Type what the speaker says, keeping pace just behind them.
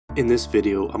In this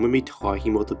video, I'm going to be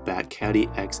talking about the Caddy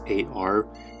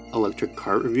X8R electric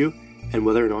cart review and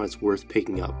whether or not it's worth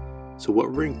picking up. So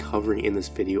what we're covering in this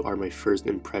video are my first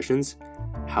impressions,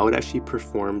 how it actually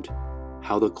performed,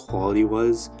 how the quality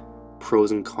was,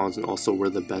 pros and cons, and also where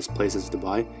the best places to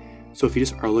buy. So if you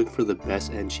just are looking for the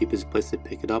best and cheapest place to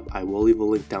pick it up, I will leave a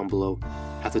link down below.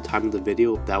 At the time of the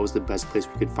video, that was the best place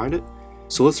we could find it.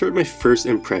 So let's start with my first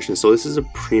impression. So this is a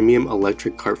premium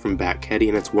electric cart from Caddy,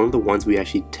 and it's one of the ones we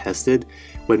actually tested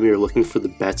when we were looking for the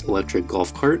best electric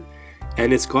golf cart.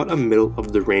 And it's got a middle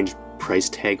of the range price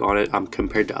tag on it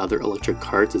compared to other electric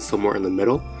carts. It's somewhere in the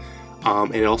middle.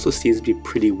 And it also seems to be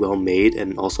pretty well made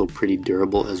and also pretty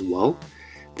durable as well.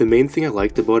 The main thing I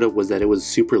liked about it was that it was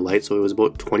super light, so it was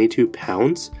about 22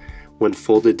 pounds. When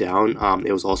folded down,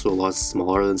 it was also a lot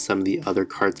smaller than some of the other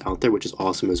carts out there, which is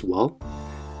awesome as well.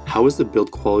 How is the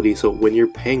build quality? So when you're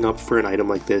paying up for an item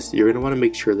like this, you're going to want to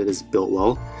make sure that it's built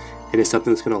well and it's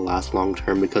something that's going to last long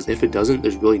term, because if it doesn't,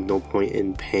 there's really no point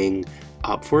in paying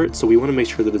up for it. So we want to make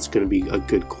sure that it's going to be a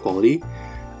good quality.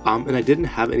 And I didn't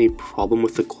have any problem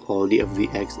with the quality of the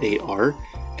X8R,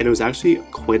 and it was actually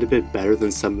quite a bit better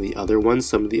than some of the other ones,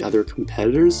 some of the other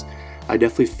competitors. I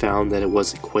definitely found that it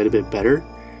was quite a bit better.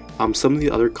 Some of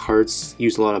the other carts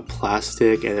use a lot of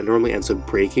plastic and it normally ends up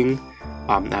breaking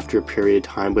after a period of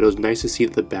time, but it was nice to see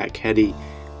that the Caddy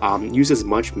used as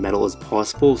much metal as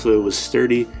possible, so it was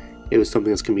sturdy, it was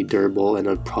something that's going to be durable, and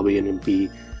it's probably going to be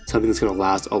something that's going to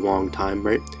last a long time,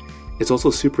 right? It's also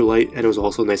super light, and it was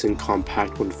also nice and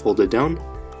compact when folded down.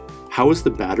 How is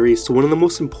the battery? So one of the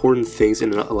most important things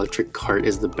in an electric cart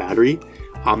is the battery.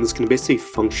 It's going to basically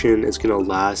function, it's going to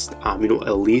last at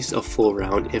least a full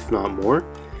round, if not more.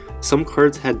 Some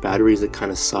carts had batteries that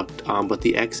kind of sucked, but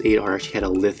the X8R actually had a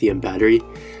lithium battery,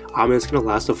 and it's going to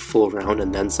last a full round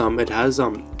and then some. It has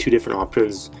two different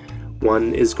options.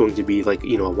 One is going to be like a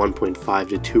 1.5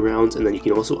 to 2 rounds, and then you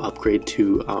can also upgrade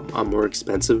to a more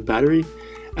expensive battery,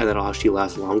 and that'll actually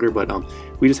last longer. But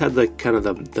we just had the kind of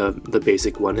the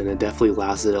basic one, and it definitely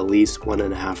lasted at least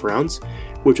 1.5 rounds,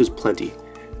 which was plenty.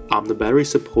 The battery is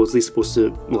supposedly supposed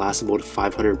to last about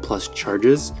 500 plus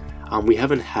charges. We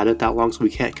haven't had it that long, so we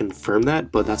can't confirm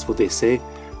that, but that's what they say.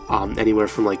 Anywhere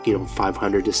from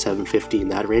 500 to 750 in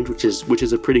that range, which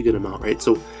is a pretty good amount, right?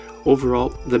 So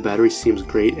overall, the battery seems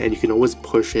great, and you can always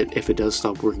push it if it does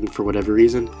stop working for whatever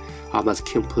reason. That's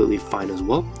completely fine as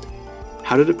well.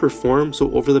 How did it perform? So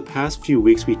over the past few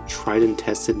weeks, we tried and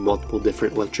tested multiple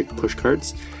different electric push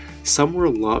carts. Some were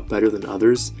a lot better than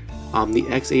others. The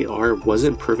X8R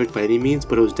wasn't perfect by any means,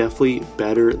 but it was definitely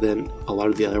better than a lot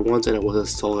of the other ones, and it was a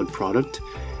solid product.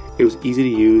 It was easy to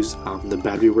use, the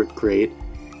battery worked great,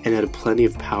 and had plenty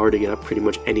of power to get up pretty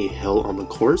much any hill on the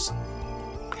course.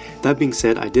 That being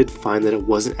said, I did find that it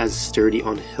wasn't as sturdy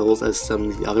on hills as some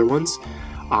of the other ones.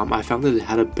 I found that it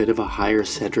had a bit of a higher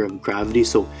center of gravity,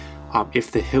 so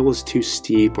if the hill was too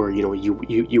steep, or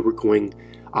you were going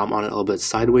on it a little bit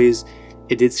sideways,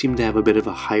 it did seem to have a bit of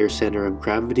a higher center of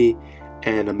gravity,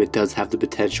 and it does have the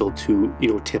potential to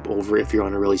tip over if you're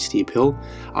on a really steep hill.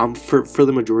 For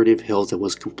the majority of hills, it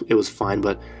was fine,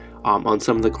 but on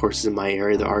some of the courses in my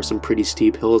area, there are some pretty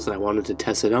steep hills, and I wanted to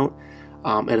test it out.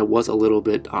 And it was a little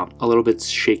bit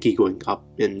shaky going up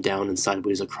and down and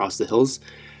sideways across the hills.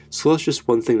 So that's just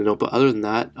one thing to note. But other than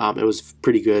that, it was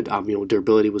pretty good.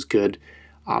 Durability was good,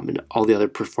 and all the other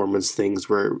performance things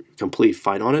were completely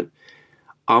fine on it.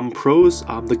 Pros,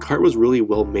 the cart was really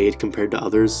well made compared to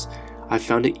others. I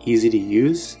found it easy to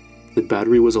use. The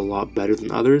battery was a lot better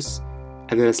than others,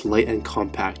 and then it's light and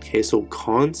compact. Okay, so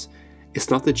cons, it's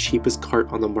not the cheapest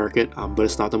cart on the market, but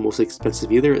it's not the most expensive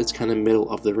either. It's kind of middle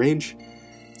of the range.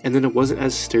 And then it wasn't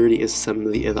as sturdy as some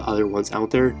of the other ones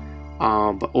out there,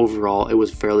 but overall it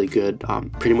was fairly good.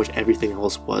 Pretty much everything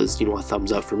else was a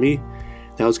thumbs up for me.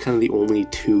 That was kind of the only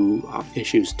two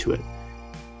issues to it.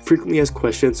 Frequently asked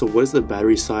questions, so what is the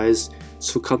battery size?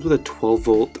 So it comes with a 12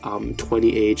 volt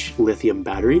 20Ah lithium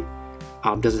battery.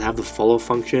 Does it have the follow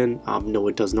function? No,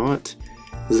 it does not.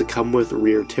 Does it come with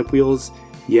rear tip wheels?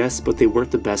 Yes, but they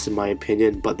weren't the best in my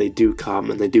opinion, but they do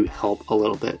come and they do help a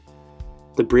little bit.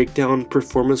 The breakdown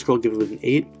performance score, I'll give it an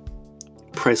 8.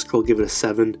 Price score, I'll give it a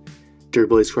 7.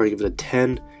 Durability score, I'll give it a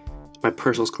 10. My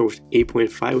personal score was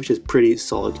 8.5, which is pretty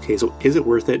solid. Okay, so is it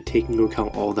worth it taking into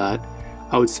account all that?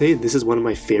 I would say this is one of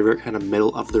my favorite kind of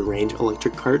middle of the range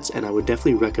electric carts, and I would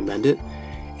definitely recommend it.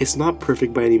 It's not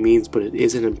perfect by any means, but it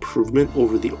is an improvement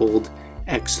over the old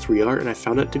X3R, and I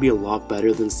found it to be a lot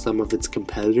better than some of its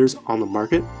competitors on the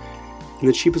market. And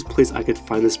the cheapest place I could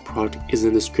find this product is in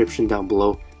the description down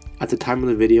below. At the time of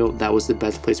the video, that was the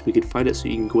best place we could find it, so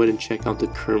you can go ahead and check out the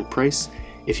current price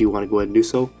if you want to go ahead and do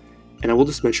so. And I will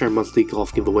just mention our monthly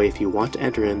golf giveaway. If you want to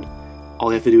enter in, all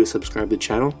you have to do is subscribe to the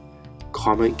channel,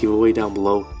 comment giveaway down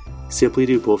below, simply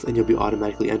do both and you'll be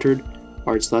automatically entered.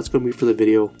 Alright, so that's going to be for the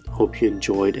video. Hope you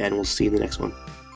enjoyed, and we'll see you in the next one.